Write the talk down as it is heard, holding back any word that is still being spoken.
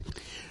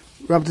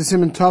We're up to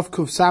Siman Tov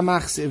Kuf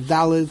Samach Siv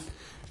Dalid,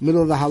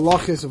 middle of the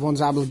halachis of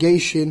one's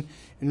obligation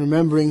in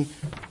remembering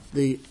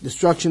the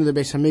destruction of the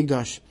Beis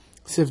Hamikdash.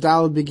 Siv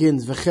Dalid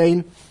begins,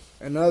 V'chein,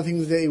 another thing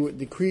that they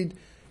decreed,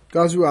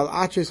 Gazru al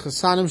Atres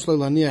Chasanim Shlo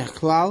Laniach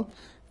Klal,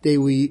 they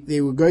were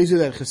gazru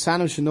that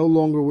Chasanim should no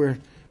longer wear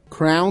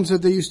crowns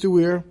that they used to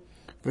wear,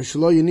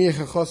 V'shlo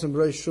Yaniach Chasim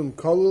B'reish Shum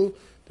Kolul,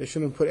 they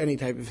shouldn't put any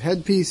type of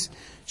headpiece.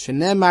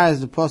 Shenemar,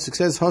 as the pasuk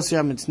says,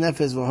 Hosir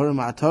Mitznefes V'horim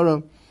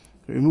Ha'torah,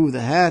 remove the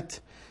hat,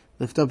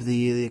 lift up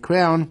the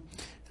crown.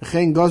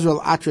 V'chein Gazru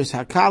al Atres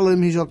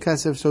Hakalim Hishal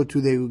Kesef, so too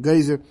they were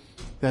gazru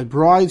that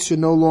brides should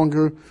no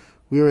longer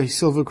wear a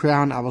silver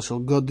crown, Aval Shal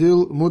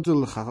Gadil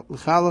Mutul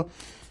L'Chala,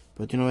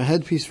 but a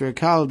headpiece for a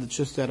kala that's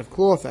just out of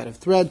cloth, out of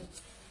thread.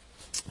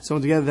 So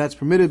together that's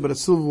permitted, but a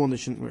silver one they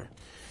shouldn't wear.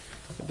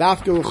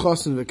 Dafka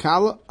L'Chosin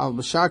V'Kala, Al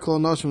Bashar Kol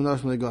Noshim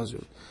V'Noshim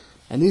L'Gazru.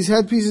 And these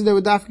headpieces, they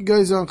were dafka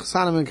goes on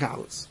Chasanim and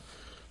Kalas.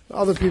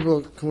 Other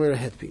people can wear a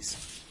headpiece.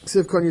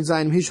 Ksiv Kon Yud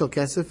Zayin Hishal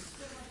Kesef,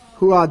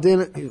 who are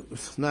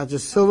not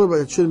just silver, but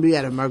it shouldn't be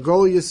out of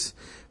margolius,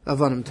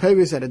 avanim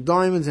tevis, out of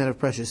diamonds, out of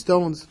precious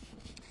stones.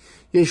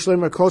 Yesh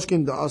Lemer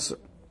Kolshkin Da'as,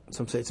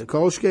 some say it's a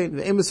Kolshkin.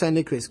 The Emasai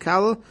Nikris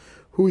Kala,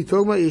 who we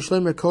talk about, Yesh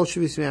Lemer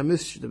Kolshavis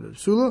Me'amish the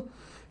Bepsula,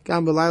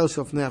 Gam Belayl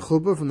Shalf Nea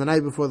Chuppah, from the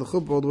night before the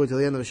Chuppah, all the way till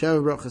the end of the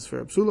Sheva Brachas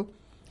for Bepsula.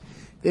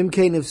 Im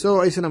Kain, if so,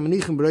 Eisen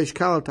Amanichem B'reish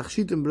Kala,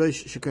 Tachshitim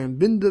B'reish Shekaim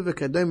Binda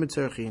V'Kadayim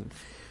Tzarchim.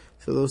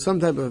 So there was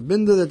some type of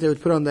binda that they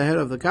would put on the head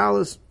of the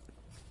Kalas,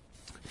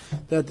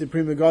 that the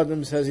Prima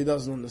Godam says he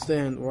doesn't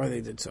understand why they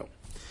did so.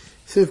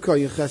 Sivka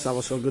Yeches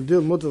Aval Shal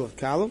Gadil Mutal of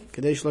Kalam,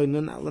 Kadesh Lo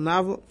Nun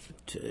Lanavel,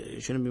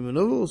 shouldn't be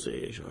manovels,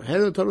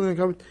 head of totally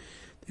uncovered.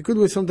 They could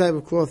wear some type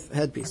of cloth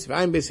headpiece. If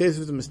I'm based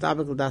with the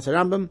Mistabak L'Das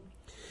Rambam,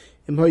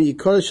 Im Ho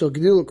Yikor Shal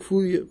Gadil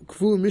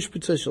Kfu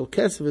Mishpitza Shal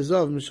Kesef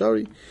Ezav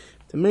Mishari.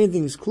 The main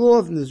thing is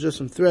cloth, and there's just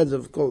some threads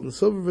of gold and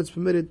silver if it's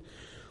permitted.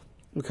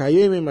 It says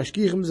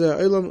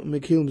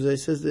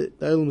that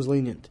the Olam is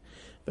lenient.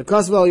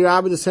 Because of all your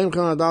Abba, the same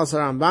kind of Adal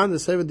Saramban, the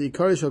Sefer the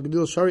Yikari Shal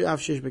Gedil Shari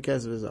Af Shesh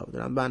Bekes V'Zav. The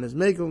Ramban is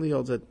makel, and he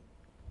holds it.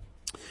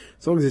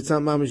 As long as it's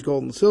not mamish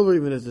gold and silver,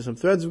 even if there's some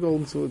threads of gold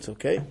and silver, it's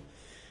okay.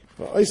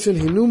 But Oysin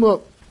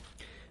Hinuma,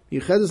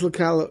 Yuchedes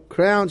L'Kala,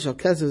 crown, Shal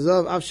Kes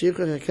V'Zav, Af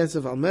Sheichach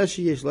HaKesef Al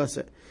Meshi Yesh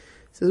Lesa. It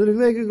says when you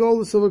make a gold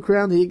and silver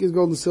crown, he gives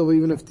gold and silver,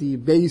 even if the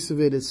base of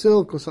it is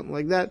silk or something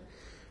like that,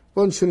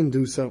 one shouldn't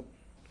do so.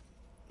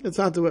 It's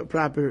not the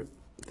proper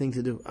thing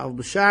to do. Al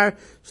Bashar,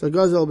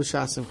 Shlagaz Al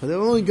Bashar Simcha. The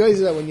only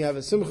guys that when you have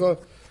a Simcha,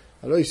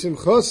 Aloi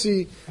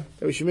Simchasi,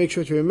 that we should make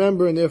sure to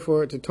remember, and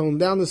therefore to tone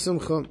down the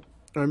Simcha, and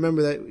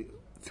remember that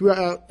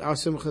throughout our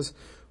Simchas,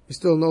 we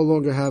still no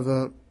longer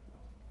have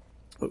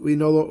we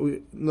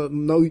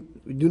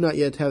do not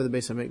yet have the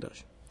Beis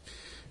Hamikdash.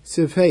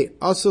 Sifhei,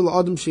 Asal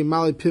Adam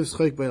Shemali Pivs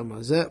Chayk Be'al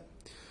Mazeh.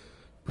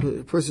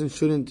 A person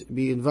shouldn't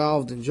be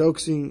involved in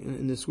joking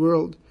in this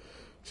world.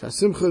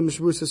 Shasimcha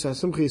Mishbursa,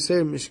 Shasimcha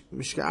Yisrael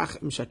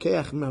Mishakeach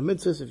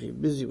Mitzvahs, if you're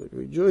busy with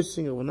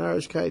rejoicing or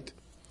Narishkeit.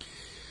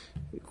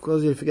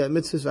 Because you forget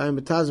mitzvahs, V'ayim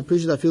B'taz,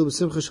 appreciate I feel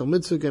B'simcha Shal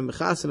Mitzvah, Gem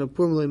B'chas, and a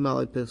Purmalei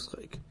Malay Pivs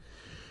Chayk.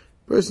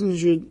 Person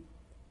should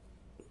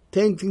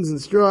take things in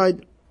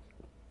stride.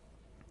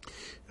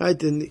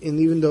 Right, and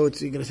even though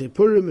you're going to say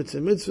Purim, it's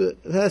a mitzvah,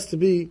 it has to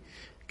be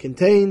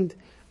contained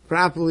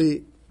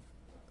properly,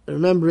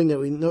 remembering that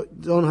we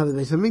don't have the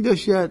Beis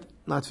Hamikdash yet,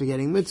 not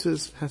forgetting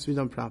mitzvahs, has to be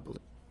done properly.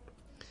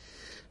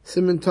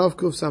 Siman Tov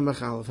Kuf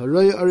Samach Aleph.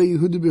 Harei Are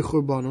Yehuda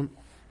B'Churbanon.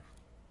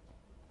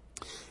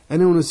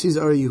 Anyone who sees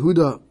Are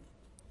Yehuda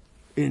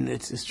in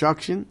its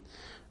destruction,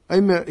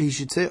 he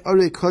should say Are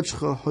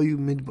Kachcha Hayu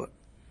Midbar.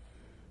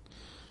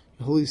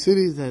 The holy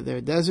cities, they're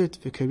a desert,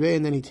 V'Karei,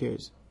 and then he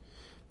tears.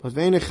 But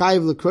only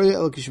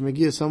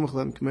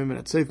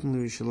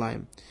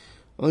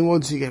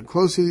once you get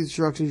close to the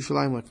destruction of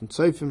Yerushalayim, like from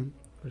Tzofim,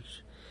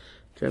 which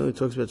generally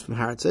talks about from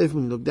Har Tzofim,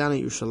 when you look down at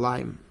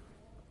Yerushalayim.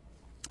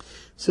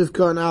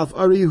 Sivka and Alf,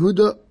 Ari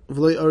Yehuda,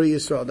 V'loi Ari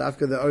Yisrael.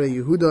 After the Ari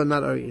Yehuda,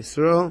 not Ari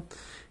Yisrael.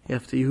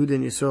 After Yehuda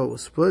and Yisrael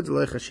was split,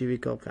 Loi Chashivi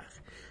Kol Kach.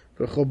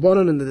 For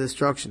Chobonon in the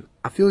destruction.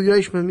 I feel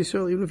Yesh Mem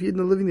Yisrael, even if you're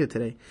not living there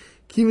today.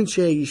 Kivin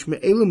Shei Yishme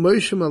Elu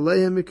Moshe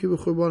Malehem Miku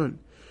Chobonon.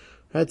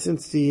 Right,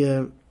 since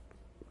the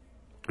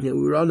we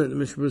were on it, the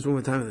Mishnah was one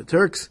more time of the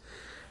Turks,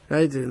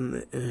 right,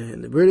 and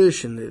the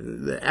British,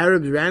 and the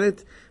Arabs ran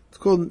it. It's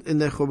called in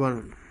the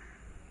Chobanon.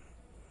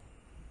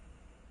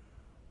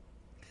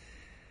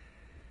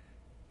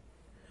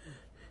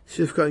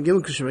 Shifka and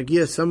Gimel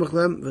Kushmagia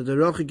Samachlem,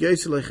 V'Darochi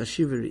Geisel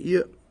Chashiv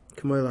Re'iyah,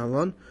 Kamoil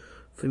Halon,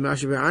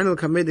 F'Mashiv Einel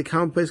Kamed the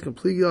common place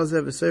completely as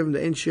ever served the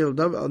Enshil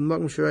Dav al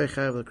Makm Shirei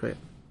Chayav L'Krei.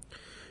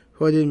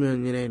 Who I didn't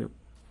mean Yinenu.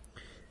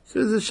 So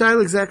there's a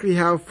shaila exactly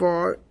how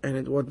far and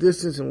at what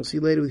distance, and we'll see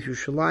later with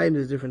Yerushalayim,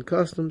 there's different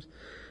customs.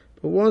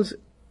 But once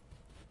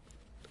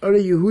Are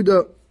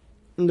Yehuda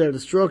in their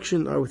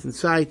destruction are within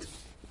sight,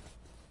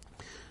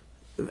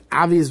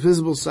 obvious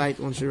visible sight,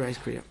 one should rise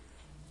Kriya.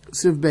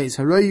 Siv Beis,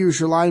 Haray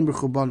Yerushalayim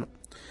B'Chubana.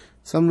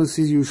 Someone who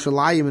sees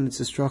Yerushalayim and its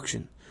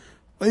destruction.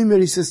 Omer,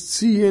 he says,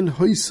 Tziyin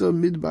Hoysa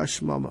Midbar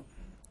Shmama.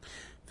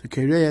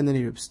 And then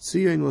he rips.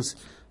 Tziyin was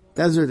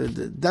desert,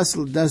 the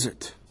desolate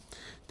desert.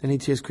 Then he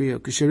tears Kriya.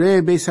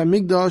 Kisharei Beis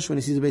HaMikdash, when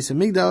he sees the Beis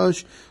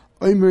HaMikdash,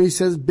 Omer, he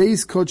says,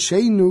 Beis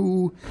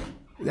Kodsheinu,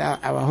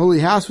 our holy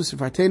house was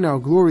Sifarteinu, our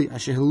glory,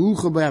 Asher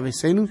Hilucha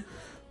B'Aveseinu,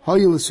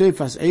 Hoyu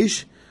L'Seifas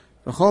Eish,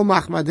 V'chol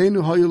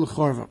Machmadenu Hoyu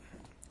L'Chorva.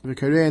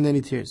 V'Karei, and then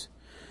he tears.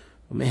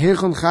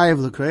 Mehechon Chayev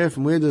L'Kreya,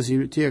 from where does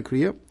he tear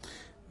Kriya?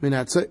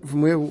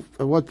 From where,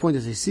 at what point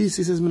does he cease?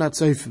 He says, Minat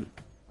Seifim.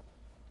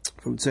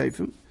 From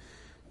Seifim.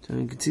 So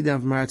you can see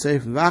down from Minat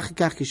Seifim.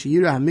 V'achikach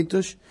Kishayira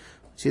HaMikdash,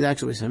 see the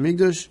actual Beis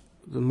HaMikdash,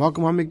 the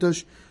Makom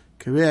HaMikdash,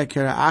 Kriya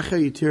Kera Acher,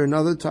 you tear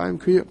another time,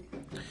 Kriya.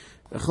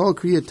 V'chol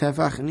Kriya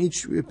Tefach, and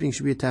each ripping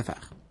should be a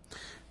Tefach.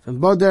 From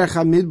Boderech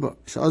HaMidbar,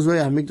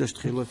 Sha'azrei HaMikdash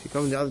Tchilo, if you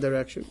come in the other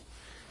direction,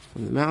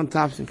 from the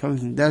mountaintops and come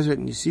from the desert,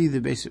 and you see the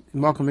base of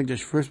Makom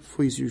HaMikdash first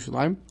before you see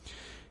Yerushalayim,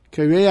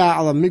 Kriya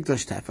Ala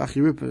Mikdash Tefach,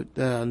 you rip it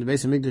on the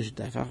base of Mikdash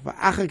Tefach,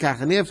 V'acher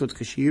Kach, and afterwards,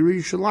 Kashir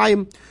Yerushalayim,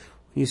 when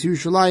you see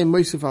Yerushalayim,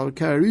 Moisef Al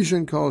Kara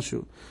Rishon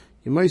Kolshu,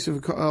 you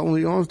Moisef,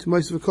 only on to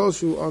Moisef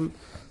Kolshu on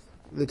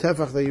the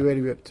Tefach that you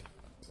already ripped.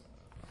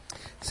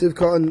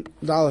 Sivka and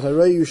Dalat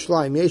Harei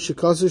Yerushalayim Yesh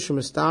Shekasu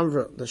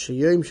Shemistamvra the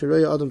Sheyim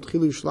Sherei Adam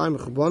Tchilu Yerushalayim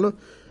Mechabana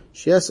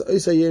Shees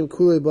Isa Yem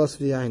Kulei Bas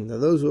V'Yayin. Now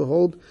those who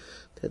hold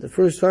that the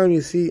first time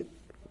you see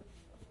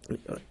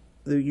the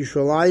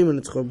Yerushalayim and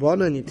its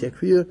Chabana and you take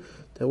Kriya,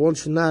 that one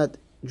should not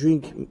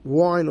drink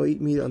wine or eat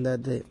meat on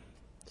that day.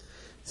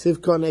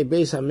 Sivka and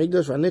Beis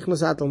HaMikdash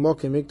V'Anichnas Atal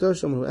Makom HaMikdash,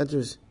 someone who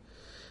enters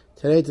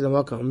today to the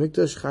Makom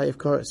HaMikdash Chayiv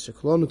Kares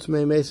Shekolonu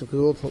Tumei Mesim, because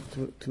all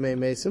Tumei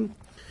Mesim.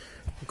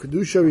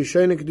 Kedusha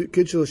Rishayna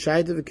Kitchel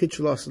Shaita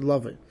Kitchel Asad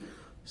Lovin.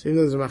 So even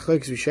though there's a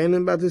machlekes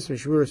Rishayna about this,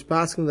 Mishmur is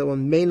passing that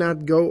one may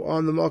not go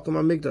on the Makom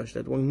HaMikdash,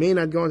 that one may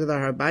not go into the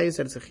Harbayis,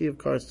 that it's a Chiyav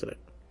Kares today.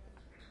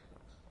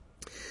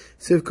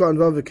 Sivka and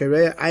Vav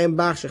V'Kareya Ayam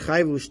Bach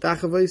Shechayiv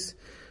L'Shtachavos,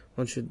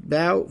 one should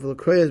bow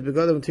V'L'Kreya as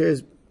Begodav and tear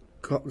his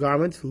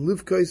garment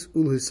V'Livkois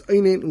U'His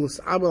Einin U'His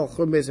Abel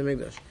Al-Chur Beis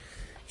HaMikdash.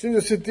 You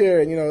shouldn't just sit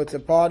there and, it's a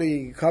party,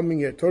 you're coming,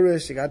 you're a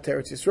tourist, you got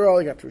Teretz Yisrael,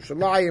 you got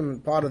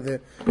Yerushalayim, part of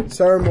the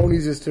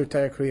ceremonies is to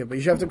tear Kriya. But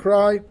you should have to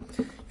cry, you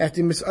have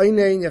to miss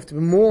Einain, you have to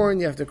mourn,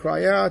 you have to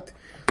cry out.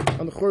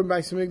 On the Chur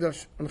Beis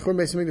HaMikdash,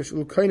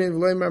 Ulukainen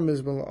V'Leimar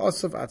Mizbal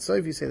Asaf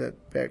Atzaif, you say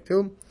that back to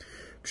him.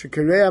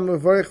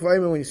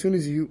 When as soon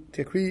as you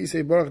tear Kriya, you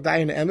say Baruch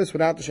Dayan Emes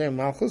without the Shem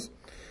Malchus.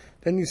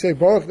 Then you say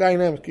Baruch Dayan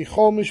Emes,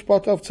 Kichol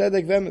Mishpatav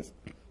Tzedek V'Emes.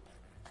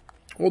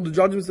 All the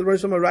judgments of the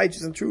Rosh are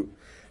righteous and true.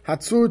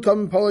 Hatzur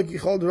Tom Polak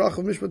Yichol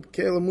Derachav Mishpat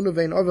Keil Amuna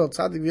Vein Ovel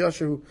Tzadik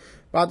V'Yashahu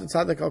Bat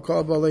Tzadik Al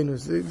Kol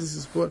Baleinu. This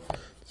is what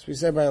we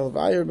say by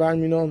Elvayir Bar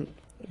Minon.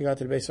 You got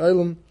to the Beis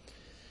Olam.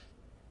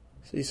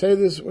 So you say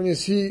this when you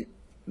see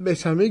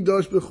Beis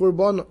HaMikdash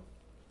B'Churban.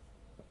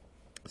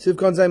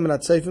 Sivkan Zayin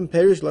Menat Seifim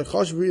Perish Like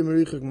Chosh V'Ri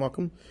Merichik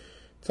Makom.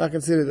 It's not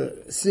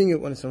considered seeing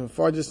it when it's from a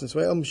far distance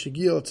away. El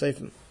Mishagil At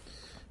Seifim.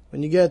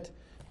 When you get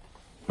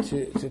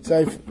to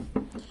Seifim.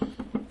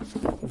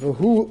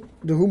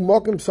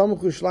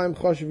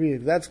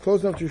 That's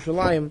close enough to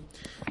Yerushalayim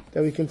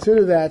that we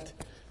consider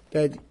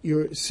that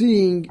you're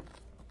seeing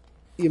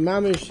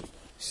Imamish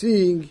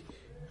seeing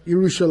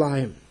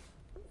Yerushalayim.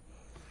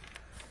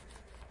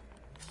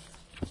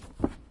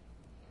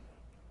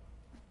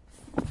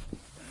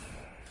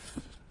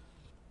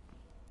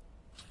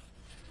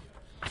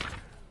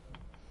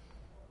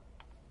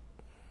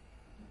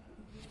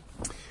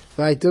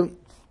 Right.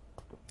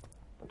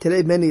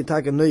 Today, many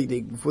attack a night.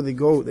 Before they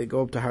go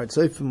up to Har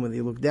Tzofim. When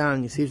they look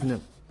down, you see from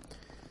them.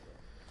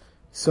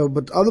 So,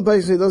 but other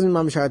places it doesn't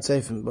mean Mamish Har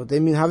Tzofim, but they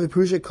mean have the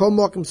Purusha Kol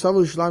Makom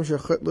Savul Shlam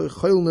Shechayil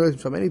Nerim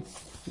from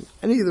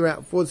any of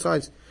the four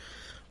sides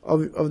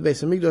of the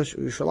Beis HaMikdash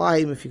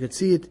Yerushalayim, if you could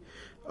see it.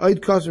 Oid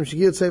Kosem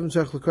Shegil Tzofim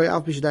Tzach L'Koy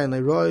Al Pishdayin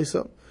Le'Roi.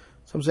 So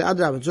some say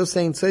Adrab, it's just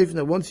saying Tzofim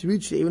that once you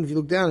reach it, even if you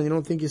look down and you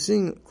don't think you're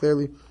seeing it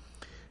clearly,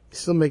 you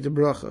still make the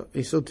bracha.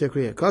 You still take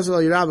kriya.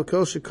 Kazal yirab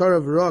kol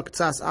shekara v'rak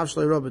tzas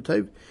avshlei rabba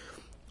type.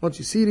 Once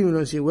you see it, even though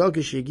you see well,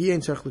 kishiyagi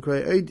and tzach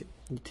l'kriya oid,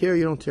 you tear,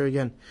 you don't tear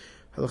again.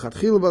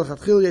 Halachatchil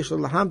b'alachatchil yesh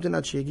l'lahamtin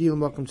at shiyagi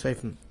l'makom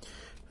tzeifen.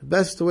 The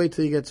best is to wait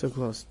till you get so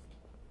close.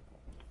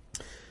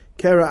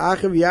 Kara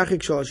achiv yachik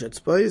shalosh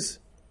etzpais.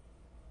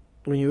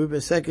 When you rip a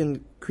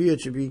second kriya,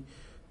 it should be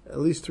at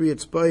least 3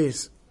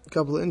 etzpais, a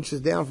couple of inches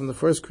down from the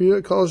first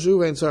kriya. Kol shu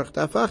ve'en tzarch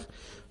tafach.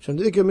 Shem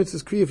the ikka mitzvah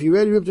kriya. If you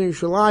already ripped in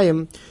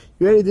Yerushalayim,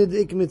 you already did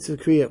the ikka mitzvah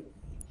kriya.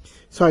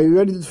 Sorry, you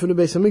already did for the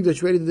Beis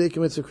HaMikdash, you already did the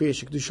ikka mitzvah kriya.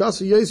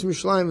 Shekdushasu yosim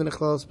Yerushalayim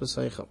v'nechlalas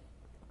b'seicha.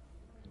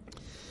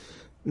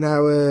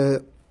 Now,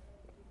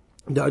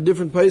 there are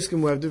different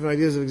poskim who have different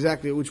ideas of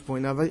exactly at which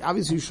point. Now,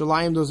 obviously,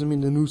 Yerushalayim doesn't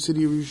mean the new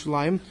city of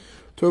Yerushalayim.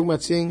 Talking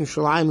about saying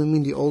Yerushalayim, we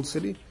mean the old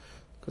city.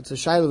 Because it's a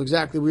shadow of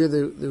exactly where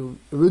the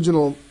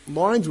original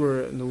lines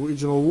were and the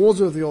original walls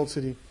of the old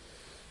city.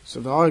 So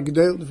the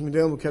Gedalim from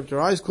Gedalim kept their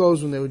eyes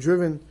closed when they were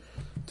driven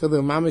till they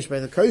were mamish by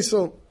the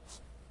Kaisel.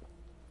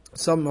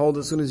 Some hold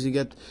as soon as you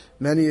get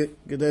many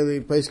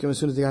Gedalim poskim, as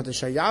soon as they got the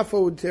Shayafa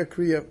would tear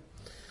kriya.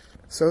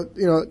 So,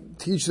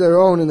 teach their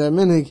own in their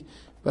minig.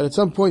 But at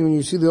some point when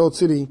you see the old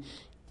city,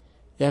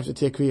 you have to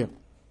take kriya.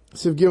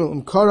 Siv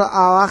Gimel, Umkara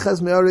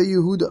alachas me'are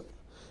Yehuda.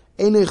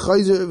 Once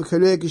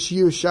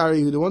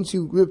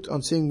you ripped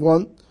on saying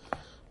one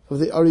of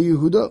the Ari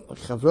Yehuda, like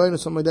Chavroin or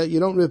something like that, you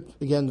don't rip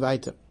again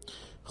weiter.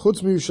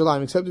 Chutz mi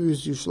Yerushalayim, except if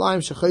it's Yerushalayim,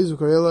 Shechayzu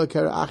Karela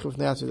Kara Achiv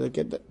Neatzer, that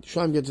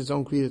Yerushalayim gets its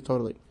own creator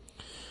totally.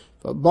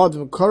 But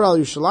Koral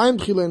Yerushalayim,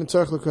 Tchila and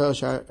Tzarech L'Karel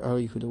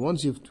Ari Yehuda.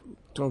 Once you've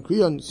thrown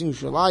Kriya on seeing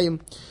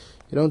Yerushalayim,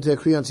 you don't take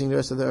Kriya on seeing the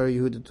rest of the Ari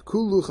Yehuda.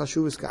 Kulu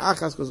Chashuvus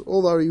Ka'achas, because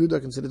all the Ari Yehuda are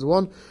considered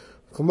one.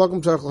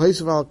 Chamakum Tzarech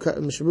L'Haisav Al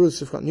Mishabur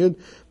Sifkat Yud,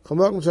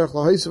 Chamakum Tzarech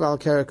L'Haisav Al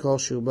Kara Kol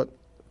Shu. But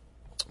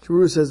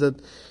Shabur says that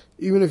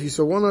even if you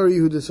saw one Ari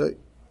Yehuda, so,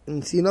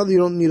 and see another, you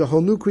don't need a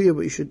whole new Kriya,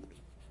 but you should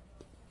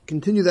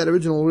continue that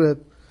original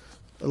rip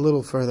a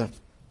little further.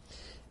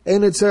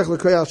 Ein tzarech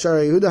l'kriya al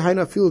shara Yehuda.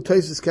 Haina feel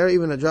taisus carry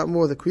even a drop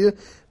more of the kriya.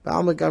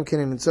 Ba'alma gam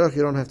kenin tzarech.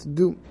 You don't have to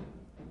do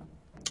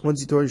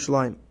once you tore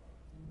Yerushalayim.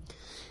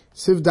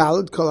 Siv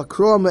dalid kol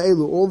akroa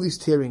ma'elu. All these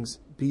tearings.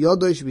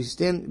 Biyado should be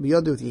stand.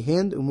 Biyado with your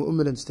hand.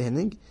 Umu'umid and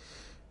standing.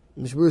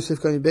 Mishbur sif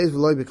kani beis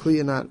v'loy b'kli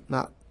and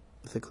not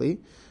with the kli.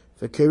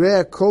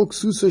 V'kereya kol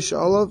ksusa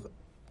sha'olav.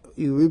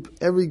 You rip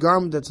every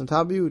garment that's on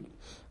top of you.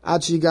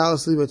 Ad shigal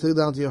asli until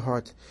down to your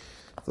heart.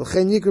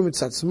 L'chein yikrim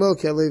mitzat smell,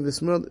 can't leave the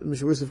smell.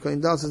 Mishavus of kain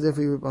dal says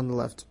therefore you rip on the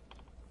left.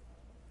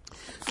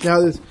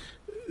 Now there's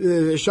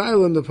a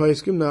shaila in the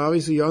paiskim. Now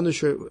obviously your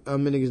undershirt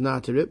minig is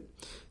not to rip.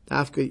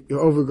 After your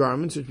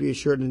overgarments, which would be a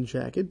shirt and a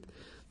jacket.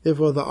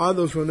 Therefore the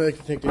others will make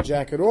to take the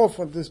jacket off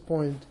at this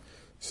point,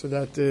 so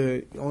that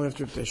you only have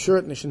to rip their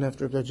shirt and they shouldn't have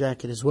to rip their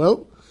jacket as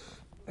well.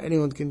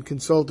 Anyone can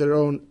consult their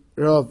own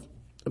Rav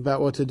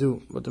about what to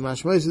do. But the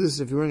mashma is this: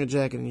 if you're wearing a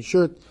jacket and your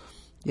shirt,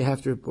 you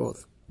have to rip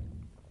both.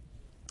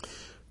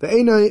 You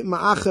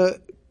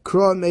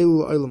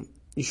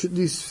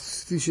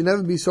should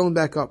never be sewn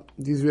back up.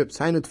 These rips.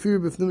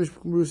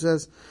 Hainu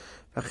says,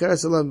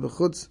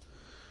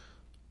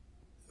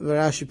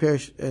 Varashi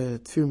perish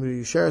tfir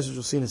Yusharis, which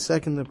we'll see in a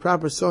second. The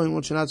proper sewing,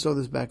 one should not sew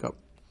this back up.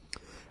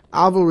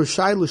 Avol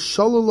Rishai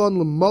l'shololon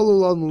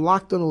l'mololon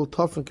l'lakton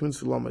l'tofan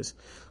k'minsu l'omes.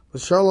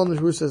 L'shololon,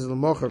 the Ruth says,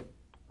 l'mocher,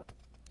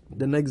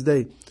 the next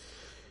day.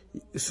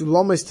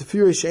 Sulomes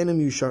tfir she'enim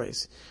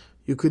Yusharis.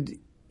 You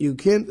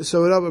can't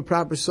sew it up with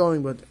proper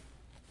sewing, but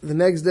the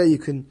next day you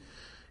can,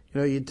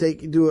 you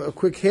do a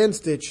quick hand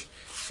stitch,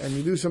 and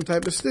you do some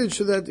type of stitch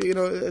so that,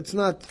 it's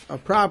not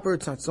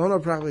it's not sewn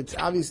up properly, it's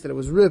obvious that it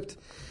was ripped.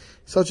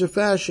 Such a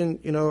fashion,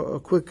 a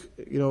quick,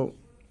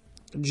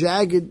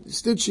 jagged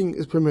stitching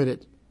is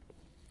permitted.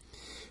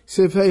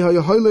 You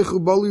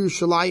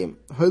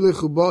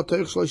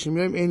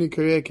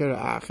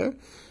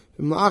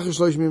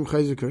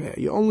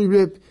only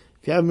rip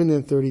if you haven't been there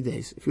in 30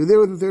 days. If you're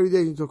there within 30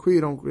 days until Kriya, you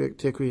don't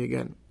take Kriya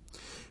again.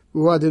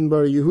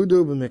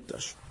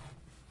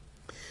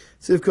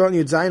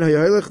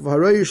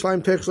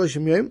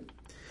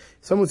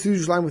 Someone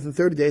sees Yerushalayim within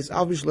 30 days,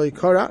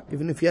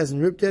 even if he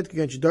hasn't ripped yet, he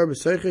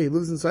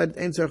lives inside it.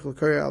 He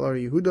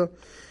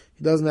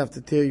doesn't have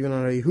to tear even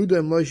on Ari Yehuda.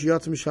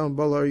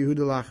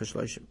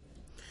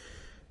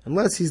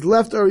 Unless he's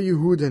left Ari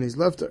Yehuda and he's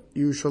left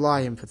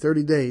Yerushalayim for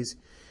 30 days,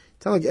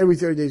 it's not like every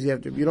 30 days you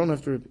have to rip. You don't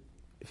have to rip.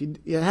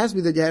 It has to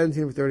be that you hadn't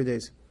seen him for 30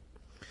 days.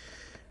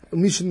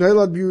 Someone is born in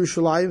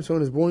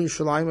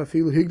Yerushalayim,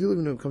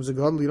 even when it comes to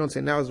Gadol, you don't say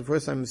now is the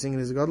first time I'm singing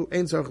his Gadol.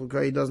 He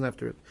doesn't have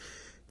to rip.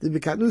 The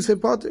Bekatnu say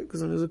Potter,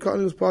 because there's a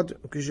Katnu Potter.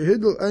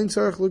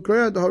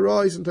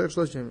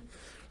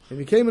 He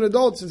became an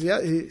adult since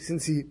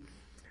he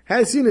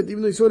has seen it,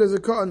 even though he saw it as a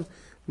cotton.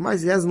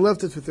 He hasn't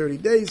left it for 30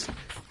 days.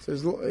 So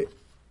as long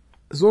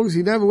as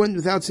he never went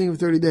without seeing it for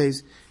 30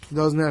 days, he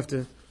doesn't have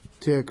to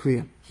tear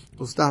Kriya.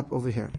 We'll stop over here.